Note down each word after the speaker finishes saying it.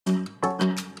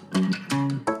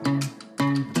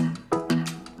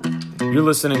You're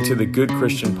listening to the Good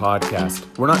Christian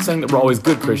Podcast. We're not saying that we're always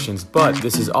good Christians, but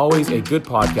this is always a good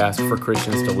podcast for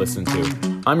Christians to listen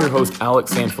to. I'm your host,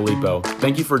 Alex Sanfilippo.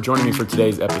 Thank you for joining me for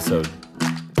today's episode.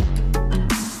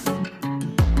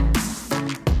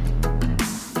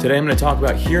 Today I'm going to talk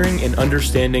about hearing and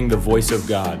understanding the voice of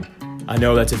God. I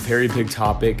know that's a very big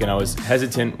topic, and I was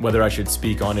hesitant whether I should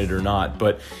speak on it or not,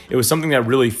 but it was something that I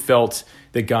really felt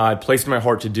that God placed in my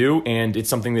heart to do, and it's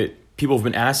something that people have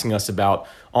been asking us about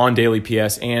on Daily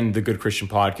PS and the Good Christian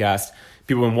Podcast.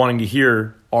 People have been wanting to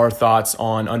hear our thoughts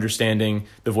on understanding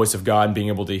the voice of God and being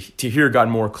able to hear God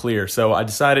more clear. So I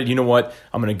decided, you know what,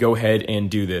 I'm going to go ahead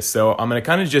and do this. So I'm going to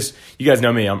kind of just, you guys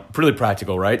know me, I'm really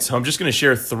practical, right? So I'm just going to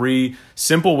share 3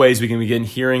 simple ways we can begin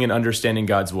hearing and understanding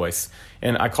God's voice.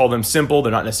 And I call them simple.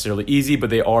 They're not necessarily easy,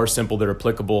 but they are simple. They're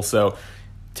applicable. So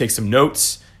take some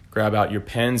notes, grab out your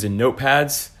pens and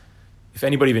notepads. If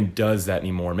anybody even does that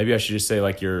anymore, maybe I should just say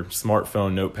like your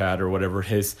smartphone notepad or whatever it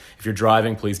is. If you're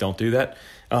driving, please don't do that.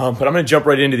 But I'm going to jump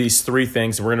right into these 3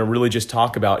 things, and we're going to really just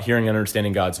talk about hearing and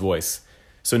understanding God's voice.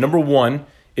 So number 1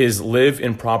 is live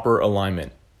in proper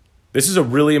alignment. This is a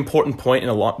really important point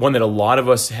and one that a lot of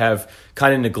us have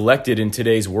kind of neglected in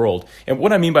today's world. And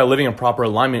what I mean by living in proper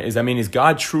alignment is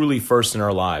God truly first in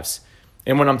our lives?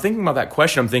 And when I'm thinking about that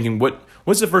question, I'm thinking,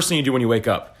 what's the first thing you do when you wake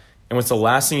up? And what's the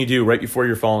last thing you do right before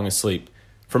you're falling asleep?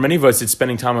 For many of us, it's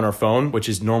spending time on our phone, which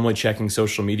is normally checking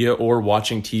social media or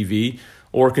watching TV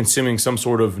or consuming some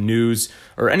sort of news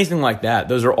or anything like that.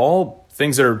 Those are all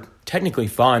things that are technically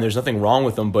fine. There's nothing wrong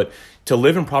with them, but to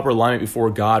live in proper alignment before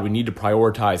God, we need to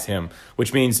prioritize Him,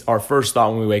 which means our first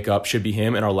thought when we wake up should be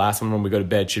Him, and our last one when we go to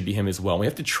bed should be Him as well. We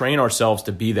have to train ourselves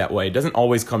to be that way. It doesn't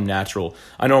always come natural.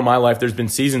 I know in my life there's been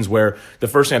seasons where the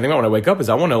first thing I think about when I wake up is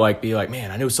I want to be like,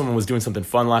 man, I know someone was doing something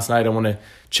fun last night. I want to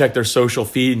check their social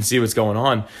feed and see what's going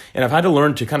on. And I've had to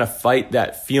learn to kind of fight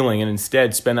that feeling and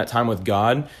instead spend that time with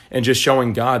God and just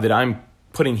showing God that I'm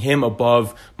putting Him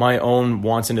above my own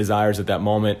wants and desires at that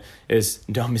moment, as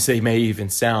dumb as they may even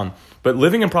sound. But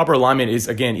living in proper alignment is,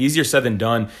 again, easier said than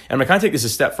done. And I'm going to kind of take this a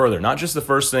step further, not just the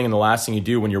first thing and the last thing you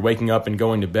do when you're waking up and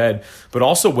going to bed, but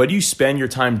also what do you spend your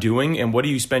time doing and what do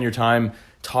you spend your time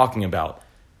talking about?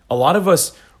 A lot of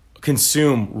us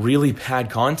consume really bad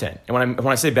content. And when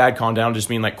I say bad content, I don't just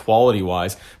mean like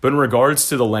quality-wise, but in regards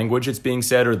to the language that's being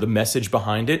said or the message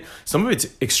behind it, some of it's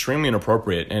extremely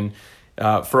inappropriate. And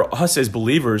for us as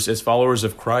believers, as followers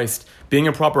of Christ, being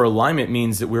in proper alignment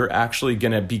means that we're actually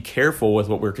going to be careful with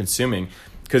what we're consuming.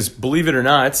 Because believe it or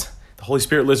not, the Holy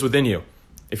Spirit lives within you.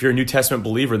 If you're a New Testament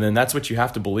believer, then that's what you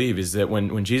have to believe, is that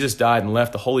when Jesus died and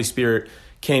left, the Holy Spirit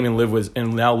came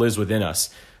and now lives within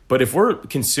us. But if we're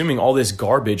consuming all this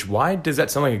garbage, why does that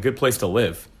sound like a good place to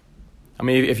live? I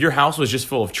mean, if your house was just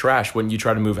full of trash, wouldn't you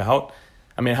try to move out?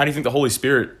 I mean, how do you think the Holy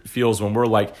Spirit feels when we're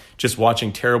like just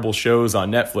watching terrible shows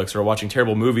on Netflix or watching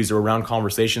terrible movies or around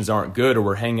conversations that aren't good, or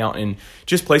we're hanging out in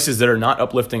just places that are not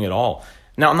uplifting at all?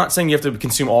 Now, I'm not saying you have to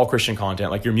consume all Christian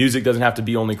content. Like your music doesn't have to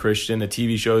be only Christian. The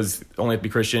TV shows only have to be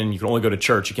Christian. You can only go to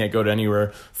church. You can't go to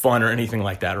anywhere fun or anything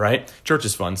like that, right? Church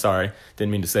is fun. Sorry.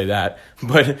 Didn't mean to say that.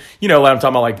 But, I'm talking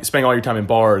about like spending all your time in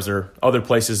bars or other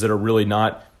places that are really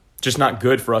not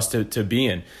good for us to be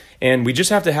in. And we just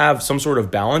have to have some sort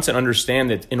of balance and understand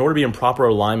that in order to be in proper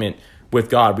alignment with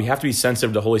God, we have to be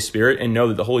sensitive to the Holy Spirit and know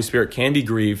that the Holy Spirit can be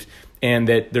grieved and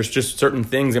that there's just certain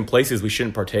things and places we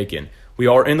shouldn't partake in. We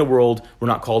are in the world. We're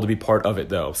not called to be part of it,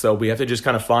 though. So we have to just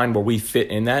kind of find where we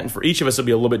fit in that. And for each of us, it'll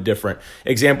be a little bit different.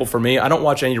 Example for me, I don't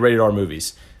watch any rated R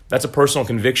movies. That's a personal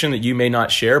conviction that you may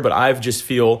not share, but I just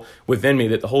feel within me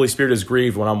that the Holy Spirit is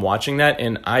grieved when I'm watching that,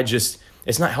 and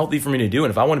it's not healthy for me to do.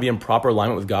 And if I want to be in proper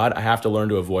alignment with God, I have to learn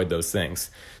to avoid those things.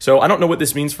 So I don't know what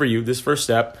this means for you, this first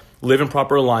step, live in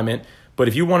proper alignment. But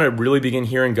if you want to really begin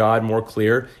hearing God more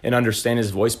clear and understand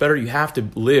His voice better, you have to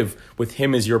live with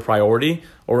Him as your priority,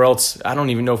 or else I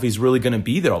don't even know if He's really going to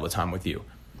be there all the time with you.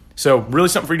 So really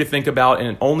something for you to think about,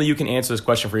 and only you can answer this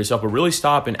question for yourself, but really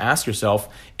stop and ask yourself,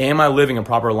 am I living in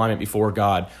proper alignment before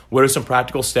God? What are some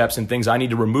practical steps and things I need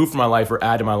to remove from my life or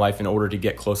add to my life in order to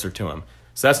get closer to Him?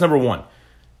 So that's number 1.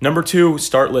 Number 2,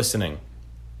 start listening.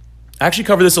 I actually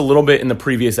covered this a little bit in the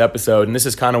previous episode, and this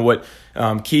is kind of what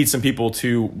keyed some people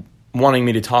to wanting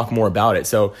me to talk more about it.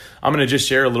 So I'm going to just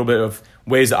share a little bit of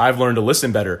ways that I've learned to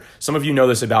listen better. Some of you know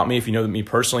this about me. If you know me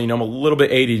personally, you know I'm a little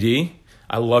bit ADD.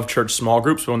 I love church small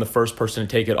groups, but I'm the first person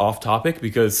to take it off topic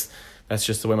because that's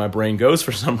just the way my brain goes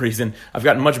for some reason. I've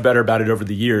gotten much better about it over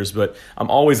the years, but I'm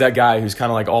always that guy who's kind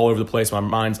of like all over the place. My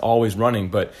mind's always running.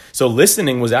 But so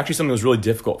listening was actually something that was really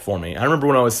difficult for me. I remember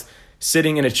when I was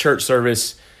sitting in a church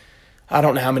service, I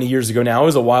don't know how many years ago now. It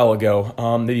was a while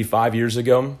ago, maybe 5 years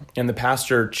ago. And the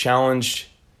pastor challenged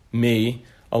me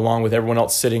along with everyone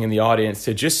else sitting in the audience,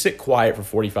 to just sit quiet for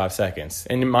 45 seconds.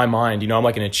 And in my mind, I'm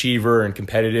like an achiever and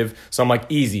competitive, so I'm like,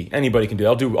 easy, anybody can do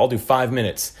it. I'll do 5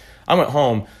 minutes. I'm at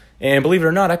home, and believe it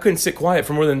or not, I couldn't sit quiet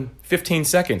for more than 15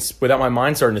 seconds without my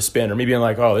mind starting to spin or me being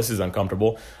like, oh, this is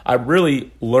uncomfortable. I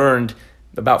really learned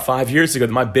about 5 years ago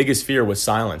that my biggest fear was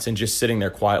silence and just sitting there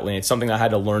quietly. And it's something I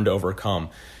had to learn to overcome.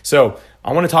 So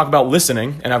I want to talk about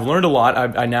listening, and I've learned a lot.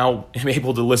 I now am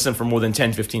able to listen for more than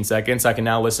 10, 15 seconds. I can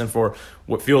now listen for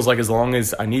what feels like as long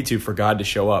as I need to for God to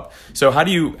show up. So how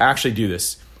do you actually do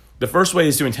this? The first way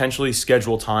is to intentionally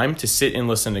schedule time to sit and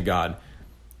listen to God.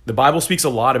 The Bible speaks a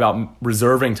lot about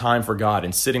reserving time for God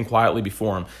and sitting quietly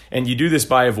before Him. And you do this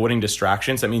by avoiding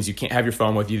distractions. That means you can't have your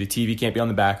phone with you. The TV can't be on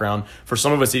the background. For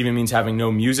some of us, it even means having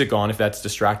no music on if that's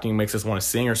distracting and makes us want to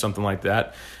sing or something like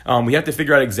that. We have to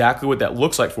figure out exactly what that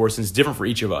looks like for us, and it's different for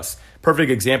each of us.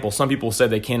 Perfect example, some people said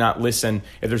they cannot listen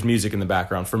if there's music in the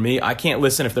background. For me, I can't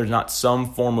listen if there's not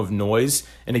some form of noise.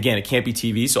 And again, it can't be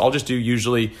TV, so I'll just do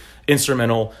usually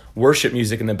instrumental worship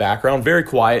music in the background, very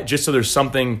quiet, just so there's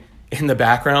something in the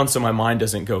background so my mind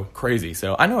doesn't go crazy.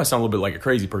 So I know I sound a little bit like a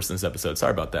crazy person this episode.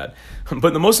 Sorry about that.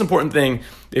 But the most important thing,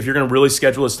 if you're going to really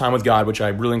schedule this time with God, which I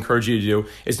really encourage you to do,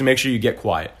 is to make sure you get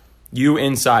quiet. You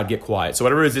inside get quiet. So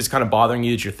whatever it is kind of bothering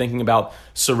you that you're thinking about,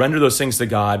 surrender those things to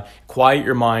God, quiet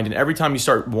your mind, and every time you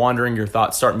start wandering, your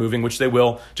thoughts start moving, which they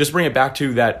will, just bring it back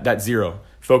to that zero.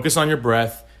 Focus on your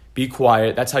breath, be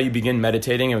quiet. That's how you begin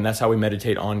meditating, and that's how we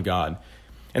meditate on God.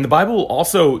 And the Bible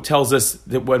also tells us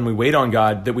that when we wait on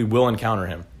God, that we will encounter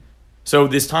Him. So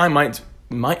this time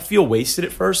might feel wasted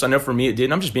at first. I know for me it did,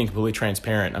 and I'm just being completely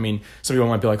transparent. I mean, some people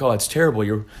might be like, oh, that's terrible.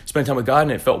 You're spending time with God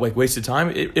and it felt like wasted time.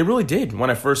 It really did when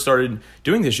I first started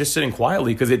doing this, just sitting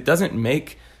quietly, because it doesn't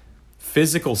make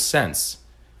physical sense,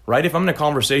 right? If I'm in a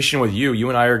conversation with you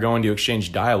and I are going to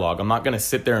exchange dialogue. I'm not going to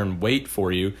sit there and wait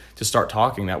for you to start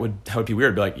talking. That would be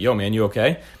weird. Be like, yo, man, you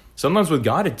okay? Sometimes with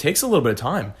God, it takes a little bit of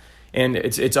time. And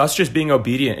it's us just being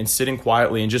obedient and sitting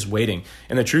quietly and just waiting.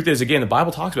 And the truth is, again, the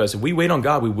Bible talks about this. If we wait on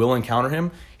God, we will encounter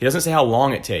Him. He doesn't say how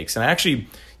long it takes. And I actually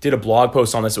did a blog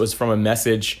post on this. It was from a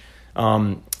message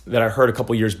that I heard a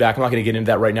couple years back. I'm not going to get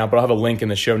into that right now, but I'll have a link in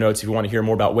the show notes if you want to hear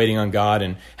more about waiting on God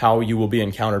and how you will be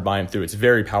encountered by Him through it. It's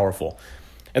very powerful.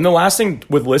 And the last thing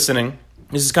with listening,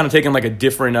 this is kind of taking like a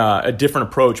different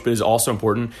approach, but is also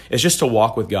important, is just to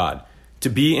walk with God, to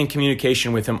be in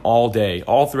communication with Him all day,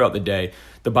 all throughout the day.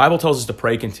 The Bible tells us to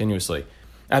pray continuously.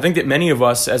 And I think that many of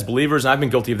us as believers, and I've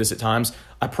been guilty of this at times,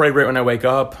 I pray right when I wake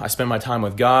up, I spend my time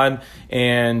with God,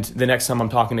 and the next time I'm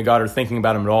talking to God or thinking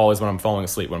about Him at all is when I'm falling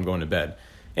asleep, when I'm going to bed.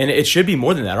 And it should be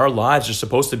more than that. Our lives are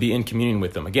supposed to be in communion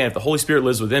with Him. Again, if the Holy Spirit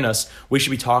lives within us, we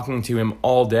should be talking to Him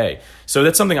all day. So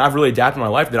that's something I've really adapted in my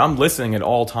life, that I'm listening at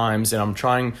all times, and I'm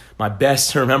trying my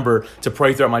best to remember to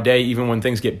pray throughout my day, even when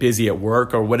things get busy at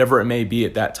work or whatever it may be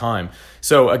at that time.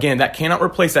 So again, that cannot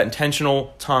replace that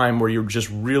intentional time where you're just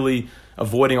really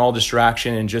avoiding all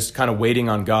distraction and just kind of waiting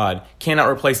on God. Cannot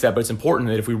replace that, but it's important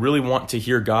that if we really want to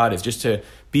hear God, is just to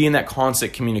be in that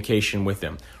constant communication with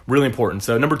Him. Really important.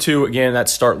 So number 2, again,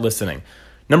 that's start listening.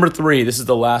 Number 3, this is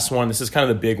the last one. This is kind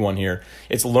of the big one here.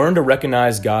 It's learn to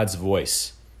recognize God's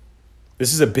voice.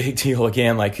 This is a big deal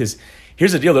again, because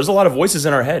here's the deal. There's a lot of voices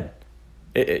in our head.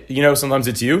 Sometimes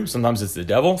it's you, sometimes it's the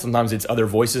devil, sometimes it's other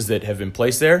voices that have been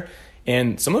placed there.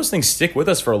 And some of those things stick with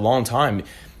us for a long time.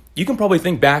 You can probably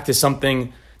think back to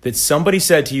something that somebody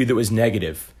said to you that was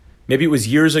negative. Maybe it was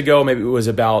years ago. Maybe it was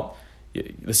about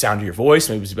the sound of your voice.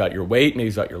 Maybe it was about your weight. Maybe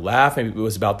it was about your laugh. Maybe it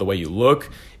was about the way you look.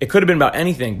 It could have been about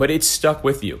anything, but it stuck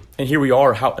with you. And here we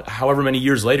are, however many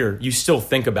years later, you still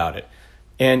think about it.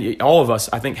 And all of us,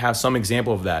 I think, have some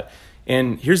example of that.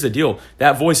 And here's the deal.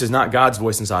 That voice is not God's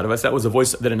voice inside of us. That was a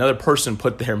voice that another person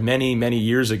put there many, many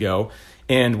years ago.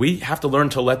 And we have to learn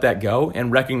to let that go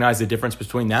and recognize the difference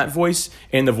between that voice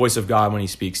and the voice of God when He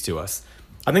speaks to us.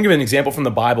 I think of an example from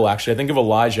the Bible, actually. I think of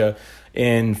Elijah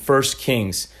in 1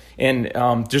 Kings. And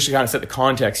just to kind of set the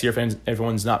context here, if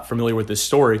everyone's not familiar with this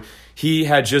story, he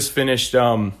had just finished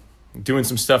doing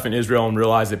some stuff in Israel and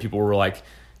realized that people were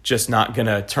just not going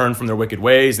to turn from their wicked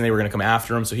ways, and they were going to come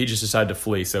after him. So he just decided to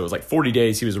flee. So it was 40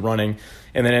 days he was running,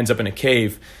 and then ends up in a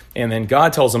cave. And then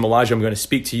God tells him, Elijah, I'm going to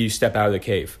speak to you, step out of the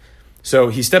cave. So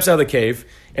he steps out of the cave,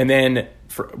 and then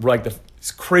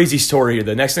this crazy story,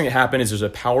 the next thing that happened is there's a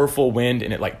powerful wind,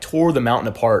 and it tore the mountain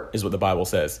apart, is what the Bible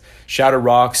says. Shattered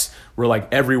rocks were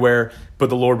everywhere, but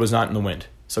the Lord was not in the wind.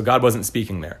 So God wasn't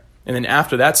speaking there. And then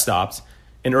after that stopped,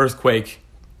 an earthquake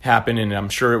happened, and I'm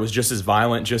sure it was just as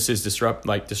violent, just as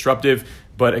disruptive,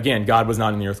 but again, God was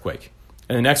not in the earthquake.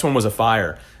 And the next one was a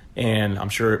fire, and I'm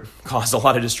sure it caused a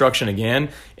lot of destruction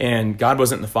again, and God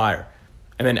wasn't in the fire.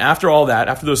 And then after all that,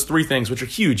 after those three things, which are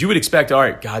huge, you would expect, all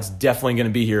right, God's definitely going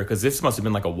to be here because this must have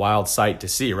been like a wild sight to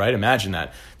see, right? Imagine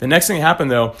that. The next thing that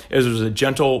happened, though, is there was a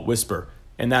gentle whisper,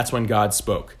 and that's when God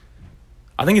spoke.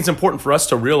 I think it's important for us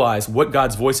to realize what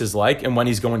God's voice is like and when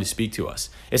he's going to speak to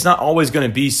us. It's not always going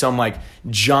to be some like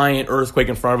giant earthquake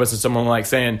in front of us and someone like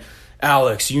saying,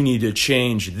 Alex, you need to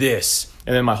change this.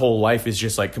 And then my whole life is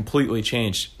just like completely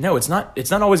changed. No, it's not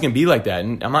always going to be like that.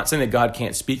 And I'm not saying that God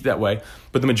can't speak that way,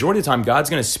 but the majority of the time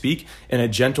God's going to speak in a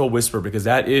gentle whisper because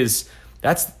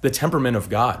that's the temperament of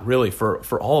God, really,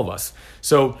 for all of us.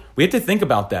 So we have to think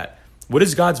about that. What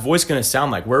is God's voice going to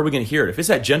sound like? Where are we going to hear it? If it's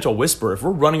that gentle whisper, if we're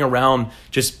running around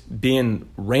just being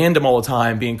random all the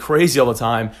time, being crazy all the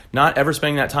time, not ever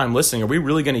spending that time listening, are we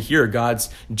really going to hear God's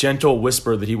gentle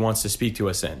whisper that he wants to speak to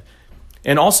us in?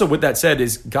 And also with that said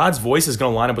is God's voice is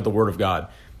going to line up with the word of God,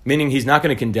 meaning he's not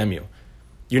going to condemn you.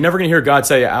 You're never going to hear God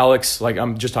say, Alex, like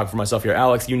I'm just talking for myself here,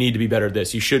 Alex, you need to be better at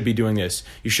this. You should be doing this.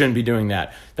 You shouldn't be doing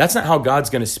that. That's not how God's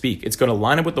going to speak. It's going to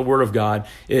line up with the word of God.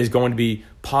 It is going to be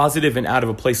positive and out of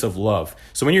a place of love.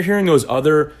 So when you're hearing those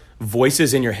other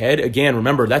voices in your head, again,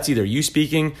 remember, that's either you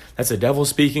speaking, that's the devil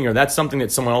speaking, or that's something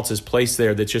that someone else has placed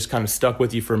there that's just kind of stuck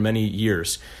with you for many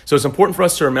years. So it's important for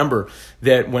us to remember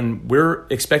that when we're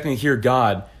expecting to hear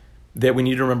God, that we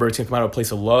need to remember it's going to come out of a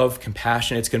place of love,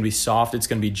 compassion, it's going to be soft, it's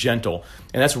going to be gentle.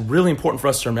 And that's really important for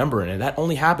us to remember. And that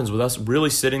only happens with us really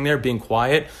sitting there, being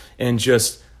quiet, and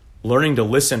just learning to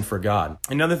listen for God.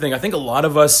 Another thing, I think a lot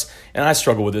of us, and I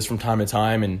struggle with this from time to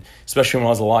time, and especially when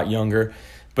I was a lot younger,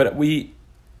 but we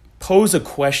pose a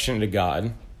question to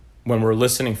God when we're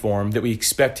listening for him that we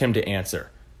expect him to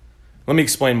answer. Let me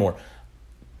explain more.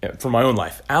 From my own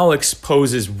life, Alex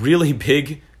poses really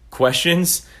big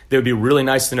questions that would be really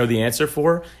nice to know the answer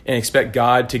for and expect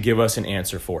God to give us an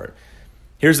answer for it.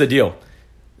 Here's the deal.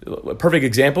 A perfect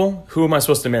example, who am I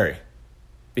supposed to marry?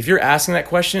 If you're asking that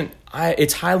question,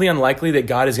 it's highly unlikely that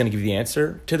God is going to give you the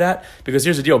answer to that, because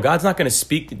here's the deal. God's not going to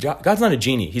speak. God's not a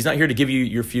genie. He's not here to give you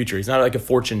your future. He's not like a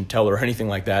fortune teller or anything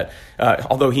like that,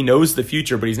 although he knows the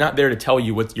future, but he's not there to tell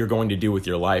you what you're going to do with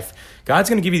your life. God's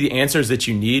going to give you the answers that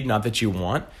you need, not that you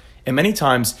want. And many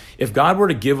times, if God were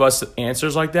to give us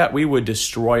answers like that, we would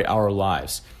destroy our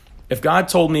lives. If God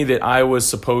told me that I was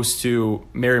supposed to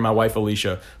marry my wife,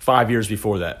 Alicia, 5 years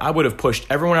before that, I would have pushed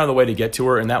everyone out of the way to get to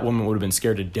her, and that woman would have been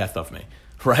scared to death of me,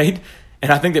 right?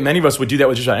 And I think that many of us would do that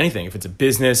with just about anything. If it's a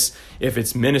business, if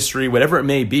it's ministry, whatever it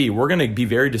may be, we're going to be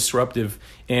very disruptive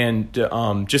and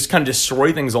just kind of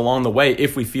destroy things along the way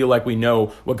if we feel like we know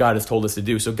what God has told us to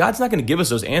do. So God's not going to give us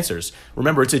those answers.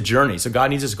 Remember, it's a journey. So God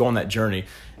needs us to go on that journey.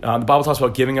 The Bible talks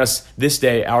about giving us this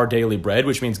day our daily bread,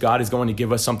 which means God is going to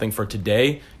give us something for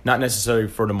today, not necessarily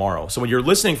for tomorrow. So when you're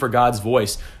listening for God's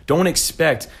voice, don't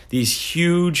expect these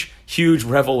huge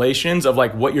revelations of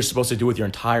like what you're supposed to do with your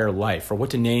entire life, or what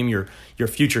to name your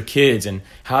future kids and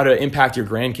how to impact your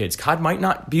grandkids. God might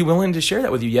not be willing to share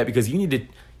that with you yet, because you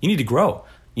need to grow.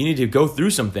 You need to go through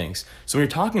some things. So when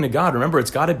you're talking to God, remember,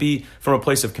 it's got to be from a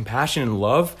place of compassion and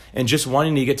love and just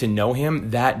wanting to get to know him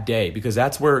that day, because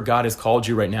that's where God has called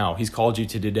you right now. He's called you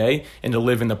to today and to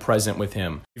live in the present with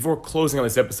him. Before closing on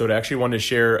this episode, I actually wanted to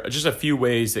share just a few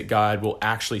ways that God will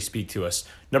actually speak to us.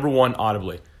 Number one,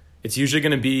 audibly. It's usually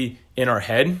going to be in our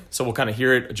head, so we'll kind of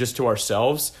hear it just to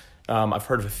ourselves. I've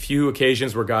heard of a few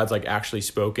occasions where God's like actually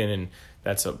spoken, and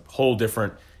that's a whole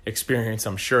different experience,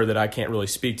 I'm sure, that I can't really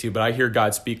speak to, but I hear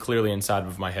God speak clearly inside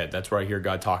of my head. That's where I hear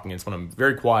God talking. It's when I'm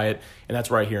very quiet, and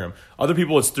that's where I hear him. Other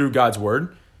people, it's through God's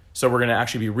word. So we're going to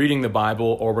actually be reading the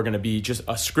Bible, or we're going to be just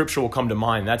a scripture will come to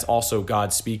mind. That's also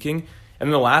God speaking. And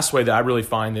then the last way that I really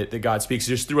find that God speaks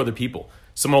is just through other people.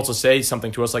 Someone else will say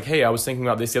something to us like, hey, I was thinking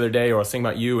about this the other day, or I was thinking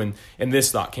about you, and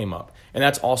this thought came up. And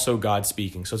that's also God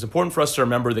speaking. So it's important for us to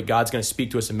remember that God's going to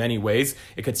speak to us in many ways.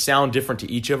 It could sound different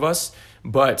to each of us,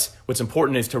 but what's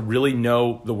important is to really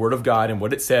know the Word of God and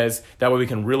what it says. That way we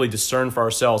can really discern for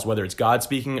ourselves whether it's God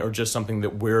speaking or just something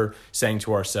that we're saying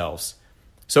to ourselves.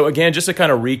 So again, just to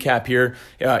kind of recap here,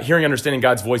 hearing and understanding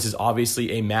God's voice is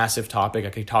obviously a massive topic. I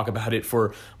could talk about it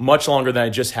for much longer than I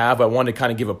just have. I wanted to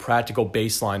kind of give a practical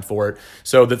baseline for it.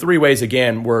 So the three ways,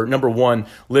 again, were number one,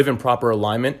 live in proper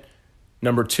alignment.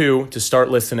 Number two, to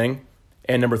start listening.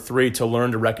 And number three, to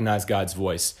learn to recognize God's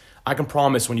voice. I can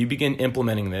promise when you begin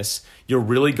implementing this, you're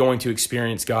really going to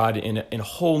experience God in a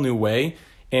whole new way.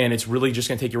 And it's really just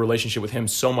going to take your relationship with him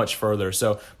so much further.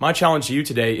 So my challenge to you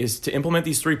today is to implement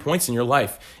these 3 points in your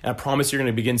life. And I promise you're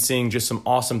going to begin seeing just some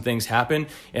awesome things happen.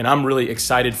 And I'm really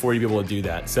excited for you to be able to do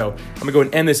that. So I'm going to go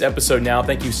and end this episode now.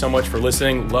 Thank you so much for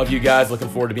listening. Love you guys. Looking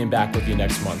forward to being back with you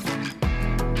next month.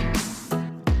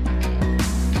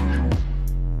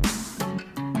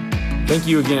 Thank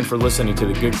you again for listening to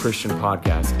the Good Christian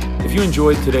Podcast. If you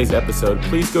enjoyed today's episode,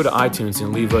 please go to iTunes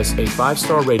and leave us a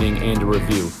 5-star rating and a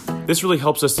review. This really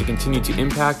helps us to continue to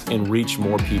impact and reach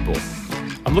more people.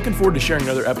 I'm looking forward to sharing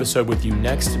another episode with you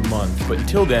next month, but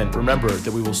until then, remember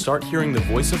that we will start hearing the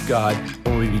voice of God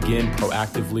when we begin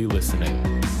proactively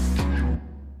listening.